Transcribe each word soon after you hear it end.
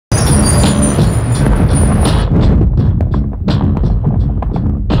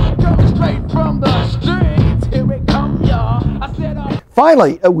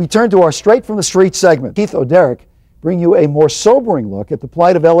Finally, we turn to our Straight from the Street segment. Keith O'Derrick bring you a more sobering look at the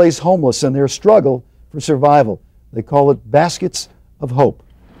plight of LA's homeless and their struggle for survival. They call it Baskets of Hope.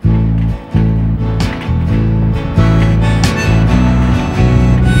 People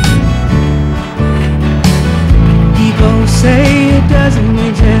say it doesn't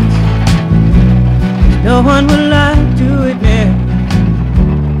exist. No one would like to admit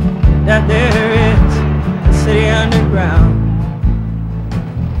that there is a city underground.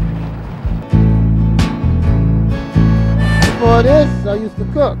 Before this, I used to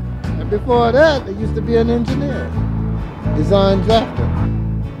cook. And before that, I used to be an engineer, design drafter.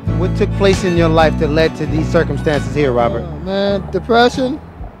 What took place in your life that led to these circumstances here, Robert? Oh, man, depression,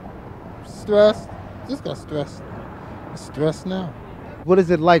 stress. Just got stressed. I'm stressed now. What is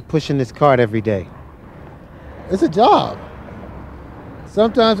it like pushing this cart every day? It's a job.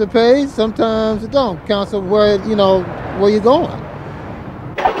 Sometimes it pays, sometimes it don't. Counts on where, where you're going.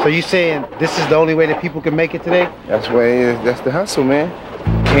 So you saying this is the only way that people can make it today? That's what it is. That's the hustle, man.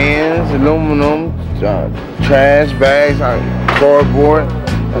 Cans, aluminum, trash bags, cardboard.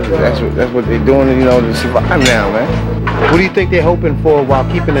 That's what they're doing, to survive now, man. What do you think they're hoping for while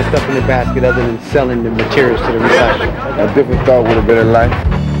keeping their stuff in the basket other than selling the materials to the recycling? A different thought with a better life.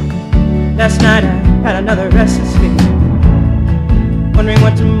 Last night I had another restless feeling, wondering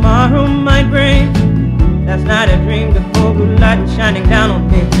what tomorrow might bring. Last night I dreamed the full blue light was shining down on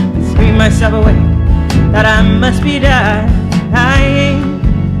me. I screamed myself away, thought I must be dying.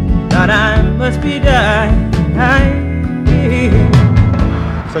 Thought I must be dying.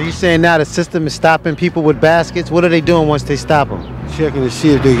 So you saying now the system is stopping people with baskets? What are they doing once they stop them? Checking to see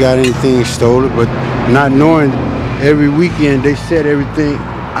if they got anything stolen, but not knowing every weekend they set everything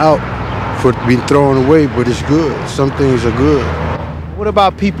out for being thrown away, but it's good. Some things are good. What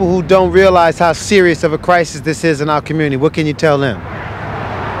about people who don't realize how serious of a crisis this is in our community? What can you tell them?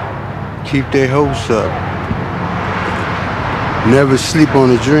 Keep their hopes up. Never sleep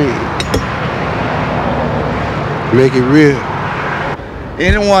on a dream. Make it real.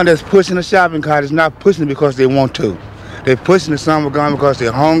 Anyone that's pushing a shopping cart is not pushing it because they want to. They're pushing the summer gun because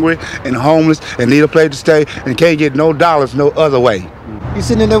they're hungry and homeless and need a place to stay and can't get no dollars no other way. You're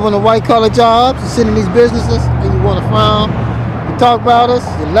sitting there with the white-collar jobs, you're sitting in these businesses, and you want to frown. You talk about us,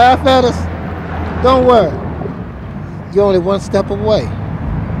 you laugh at us. Don't worry. You're only one step away.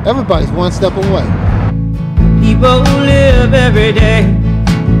 Everybody's one step away. People live every day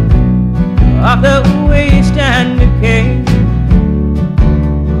off the waste and decay,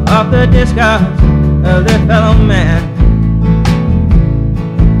 off the discards of their fellow man.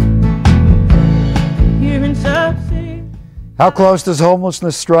 Here in South City. How close does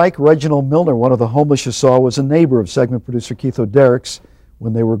homelessness strike? Reginald Milner, one of the homeless you saw, was a neighbor of segment producer Keith O'Derrick's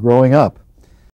when they were growing up.